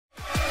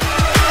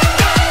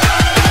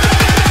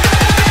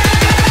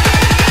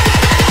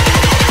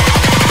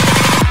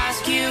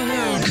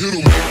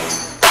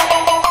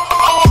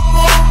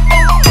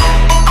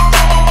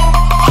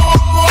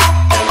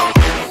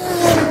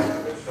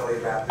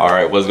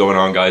Alright, what's going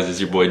on, guys? It's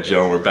your boy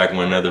Joe. We're back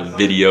with another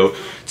video.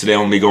 Today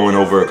I'm going to be going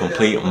over a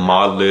complete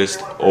mod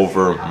list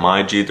over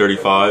my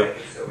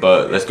G35.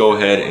 But let's go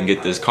ahead and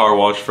get this car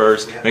washed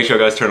first. Make sure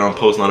you guys turn on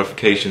post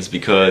notifications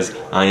because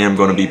I am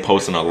going to be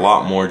posting a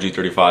lot more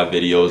G35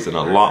 videos and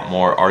a lot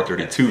more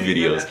R32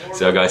 videos.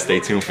 So y'all guys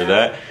stay tuned for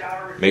that.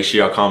 Make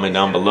sure y'all comment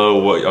down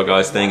below what y'all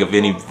guys think of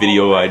any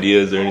video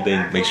ideas or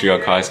anything. Make sure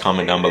y'all guys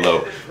comment down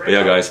below. But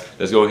yeah, guys,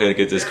 let's go ahead and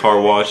get this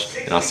car washed,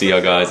 and I'll see y'all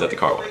guys at the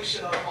car wash.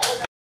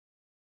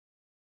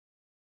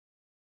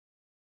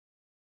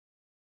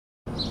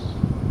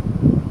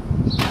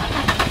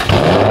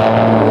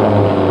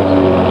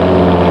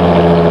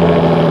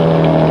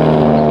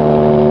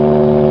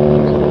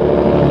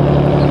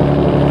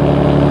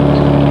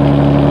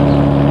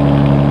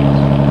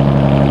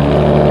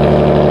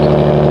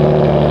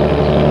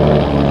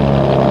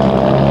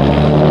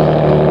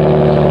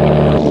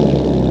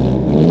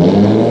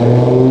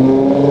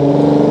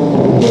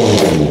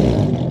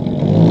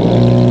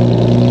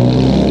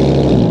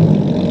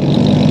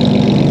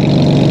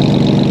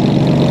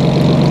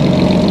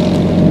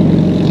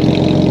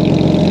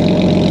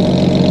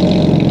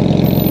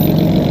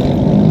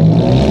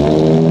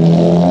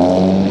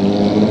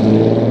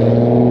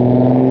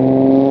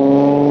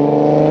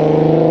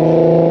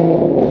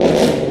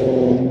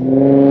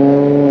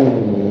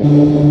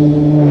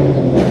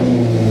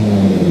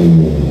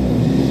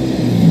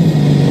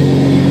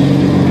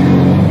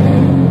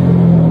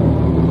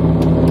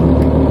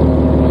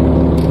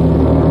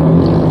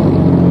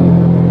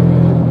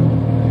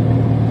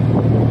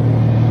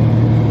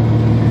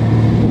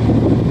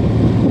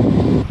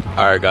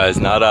 Alright guys,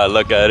 now that I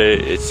look at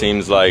it, it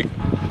seems like,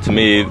 to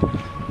me,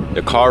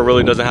 the car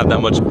really doesn't have that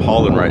much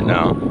pollen right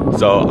now.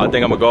 So I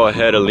think I'm gonna go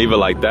ahead and leave it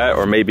like that,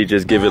 or maybe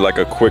just give it like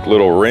a quick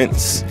little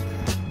rinse.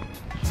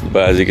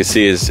 But as you can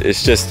see,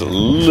 it's just a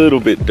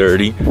little bit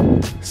dirty,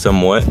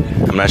 somewhat.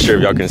 I'm not sure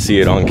if y'all can see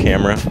it on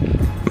camera.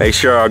 Make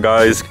sure y'all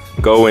guys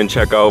go and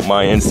check out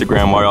my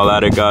Instagram while y'all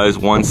at it, guys.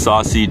 One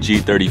Saucy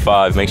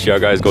G35. Make sure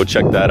y'all guys go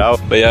check that out.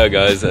 But yeah,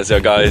 guys, as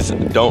y'all guys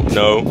don't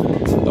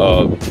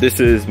know, this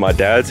is my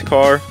dad's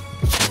car.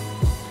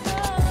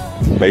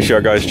 Make sure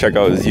you guys check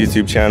out his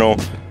YouTube channel.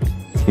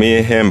 Me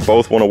and him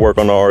both want to work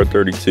on the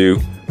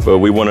R32, but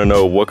we want to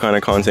know what kind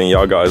of content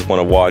y'all guys want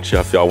to watch.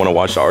 If y'all want to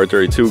watch the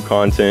R32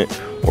 content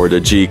or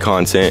the G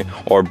content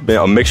or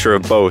a mixture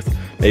of both.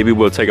 Maybe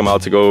we'll take him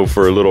out to go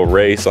for a little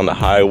race on the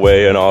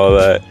highway and all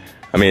of that.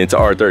 I mean, it's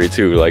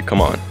R32, like,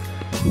 come on.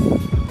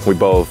 We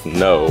both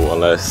know,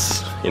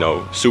 unless, you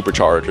know,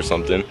 Supercharger or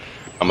something,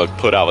 I'm gonna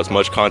put out as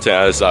much content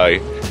as I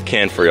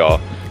can for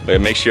y'all.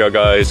 But make sure y'all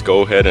guys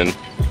go ahead and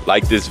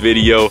like this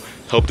video,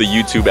 help the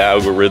YouTube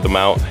algorithm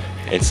out,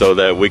 and so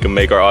that we can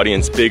make our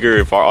audience bigger.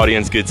 If our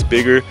audience gets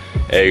bigger,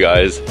 hey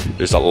guys,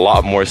 there's a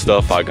lot more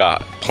stuff I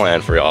got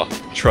planned for y'all,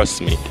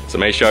 trust me. So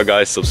make sure y'all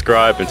guys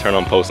subscribe and turn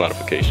on post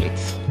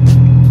notifications.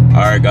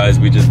 Alright guys,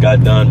 we just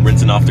got done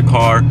rinsing off the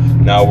car.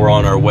 Now we're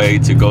on our way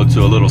to go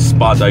to a little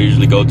spot that I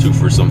usually go to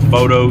for some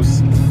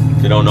photos.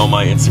 If you don't know,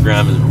 my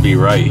Instagram will be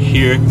right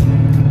here.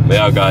 But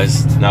yeah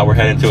guys, now we're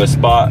heading to a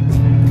spot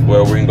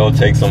where we can go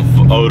take some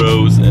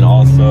photos, and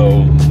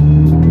also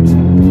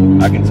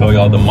I can tell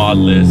y'all the mod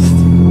list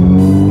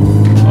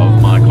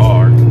of my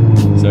car.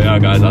 So yeah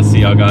guys, I'll see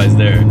y'all guys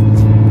there.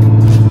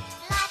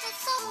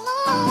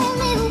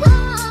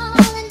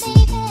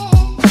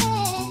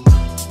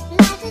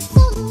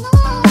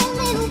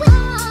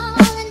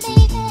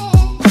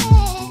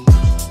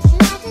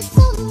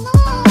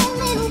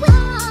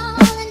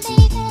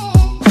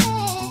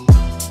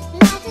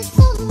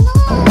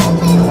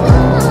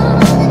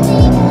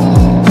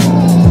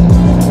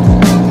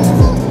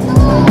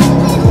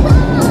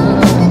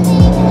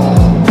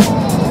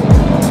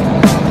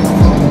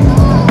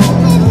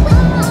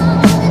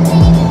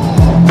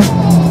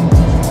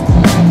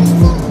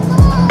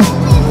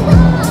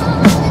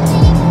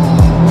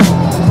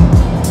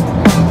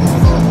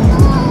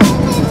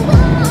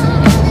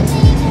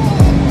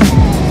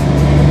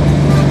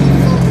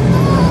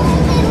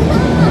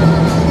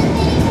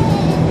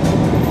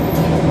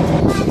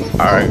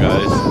 Alright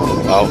guys,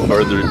 without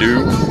further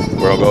ado,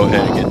 we're gonna go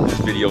ahead and get this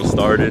video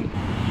started.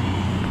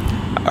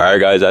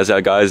 Alright guys, as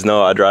you guys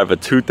know, I drive a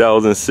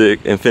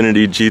 2006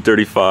 Infiniti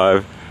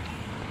G35,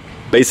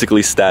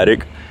 basically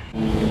static.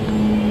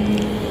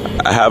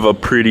 I have a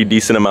pretty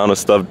decent amount of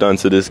stuff done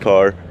to this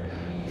car.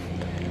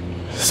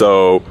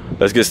 So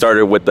let's get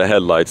started with the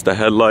headlights. The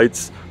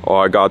headlights,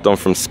 I got them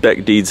from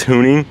Spec D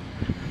Tuning.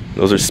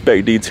 Those are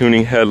Spec D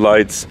Tuning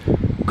headlights,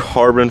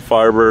 carbon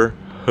fiber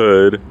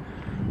hood.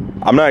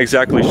 I'm not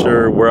exactly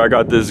sure where I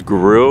got this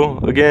grill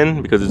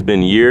again because it's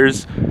been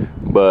years,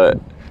 but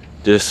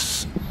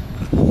just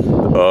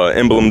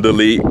emblem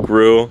delete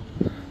grill.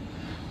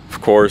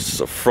 Of course,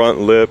 a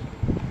front lip.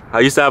 I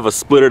used to have a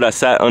splitter that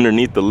sat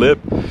underneath the lip,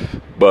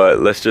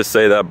 but let's just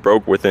say that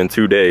broke within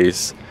 2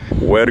 days.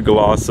 Wet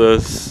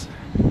glosses,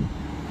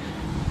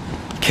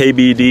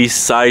 KBD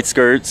side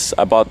skirts.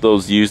 I bought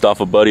those used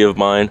off a buddy of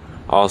mine,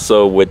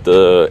 also with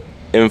the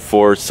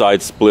M4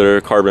 side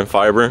splitter carbon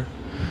fiber.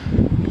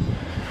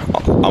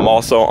 I'm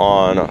also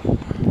on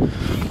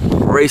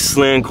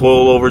Raceland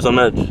coilovers. I'm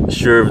not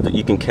sure if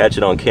you can catch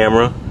it on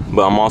camera,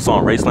 but I'm also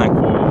on Raceland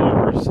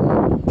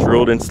coilovers,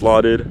 drilled and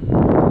slotted,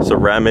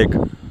 ceramic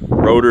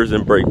rotors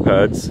and brake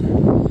pads.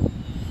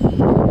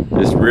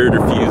 This rear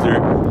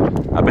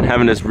diffuser, I've been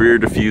having this rear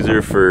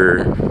diffuser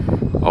for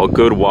a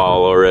good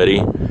while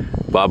already,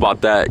 but I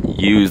bought that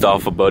used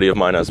off a buddy of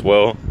mine as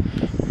well.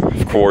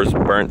 Of course,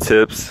 burnt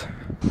tips,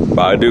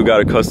 but I do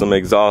got a custom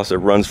exhaust. It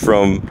runs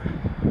from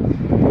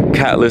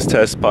catless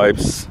test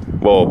pipes,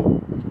 well,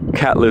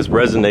 catless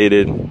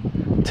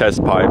resonated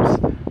test pipes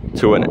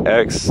to an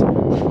X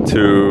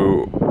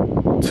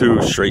to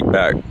 2 straight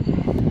back.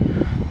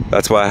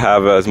 That's what I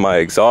have as my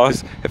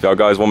exhaust. If y'all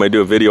guys want me to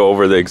do a video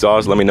over the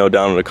exhaust, let me know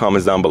down in the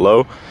comments down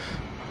below.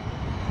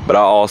 But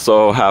I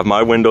also have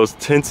my windows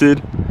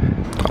tinted.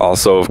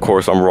 Also, of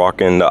course, I'm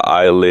rocking the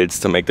eyelids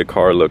to make the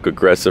car look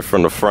aggressive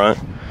from the front.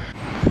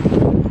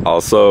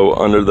 Also,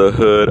 under the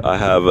hood, I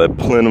have a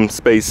plenum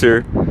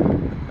spacer,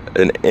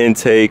 an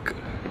intake.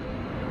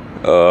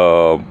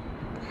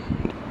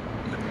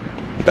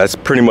 That's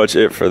pretty much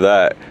it for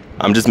that.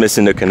 I'm just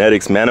missing the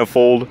kinetics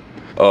manifold.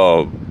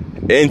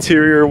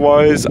 Interior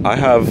wise, I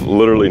have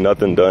literally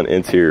nothing done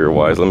interior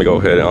wise. Let me go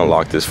ahead and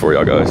unlock this for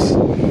y'all guys.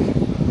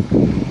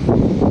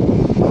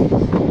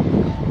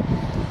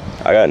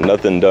 I got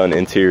nothing done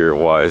interior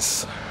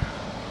wise.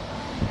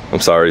 I'm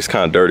sorry, it's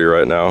kind of dirty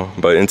right now,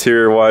 but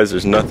interior wise,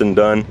 there's nothing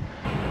done.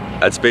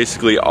 That's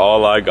basically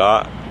all I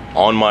got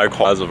on my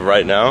car as of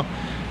right now.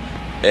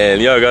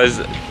 And yeah, guys,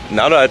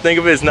 now that I think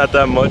of it, it's not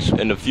that much.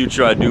 In the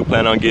future, I do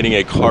plan on getting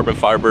a carbon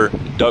fiber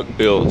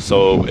duckbill.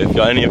 So if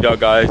any of y'all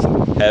guys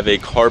have a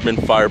carbon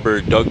fiber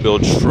duckbill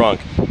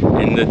trunk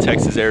in the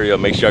Texas area,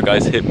 make sure y'all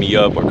guys hit me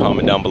up or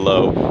comment down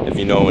below if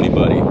you know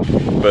anybody.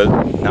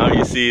 But now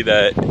you see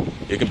that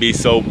it can be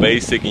so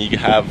basic and you can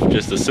have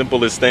just the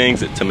simplest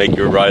things to make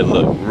your ride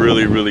look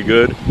really, really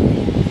good.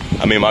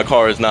 I mean, my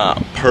car is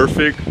not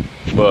perfect,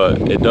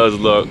 but it does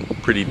look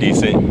pretty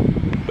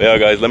decent. But yeah,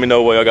 guys, let me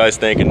know what y'all guys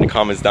think in the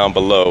comments down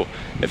below.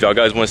 If y'all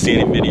guys want to see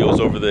any videos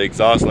over the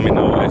exhaust, let me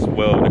know as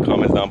well in the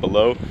comments down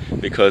below,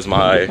 because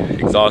my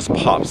exhaust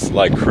pops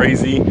like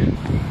crazy.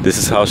 This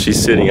is how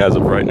she's sitting as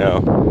of right now.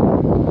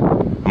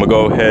 I'm gonna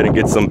go ahead and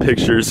get some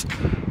pictures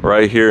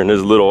right here in this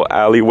little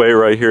alleyway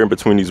right here in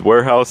between these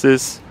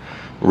warehouses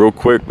real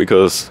quick,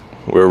 because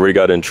we already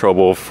got in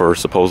trouble for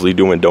supposedly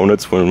doing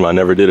donuts when I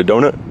never did a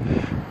donut.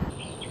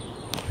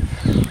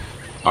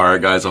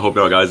 Alright guys, I hope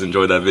y'all guys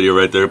enjoyed that video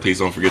right there. Please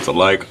don't forget to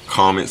like,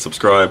 comment,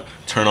 subscribe,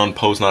 turn on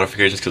post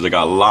notifications because I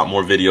got a lot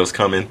more videos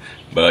coming.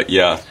 But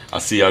yeah,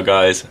 I'll see y'all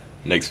guys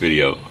next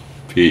video.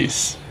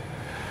 Peace.